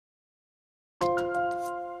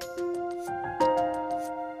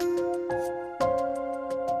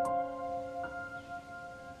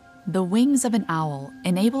The wings of an owl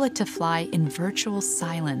enable it to fly in virtual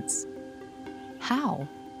silence. How?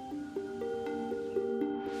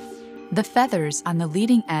 The feathers on the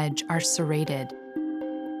leading edge are serrated.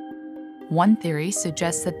 One theory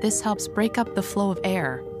suggests that this helps break up the flow of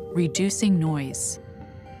air, reducing noise.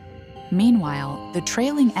 Meanwhile, the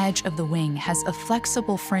trailing edge of the wing has a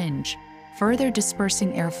flexible fringe, further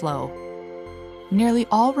dispersing airflow. Nearly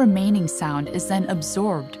all remaining sound is then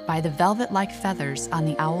absorbed by the velvet-like feathers on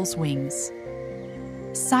the owl's wings.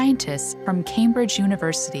 Scientists from Cambridge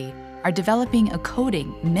University are developing a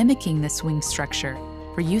coating mimicking this wing structure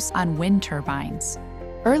for use on wind turbines.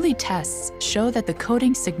 Early tests show that the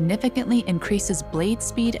coating significantly increases blade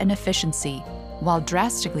speed and efficiency while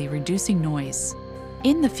drastically reducing noise.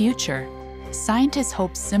 In the future, scientists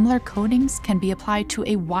hope similar coatings can be applied to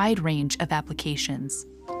a wide range of applications.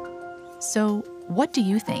 So, what do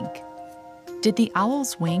you think? Did the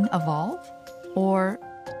owl's wing evolve? Or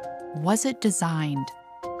was it designed?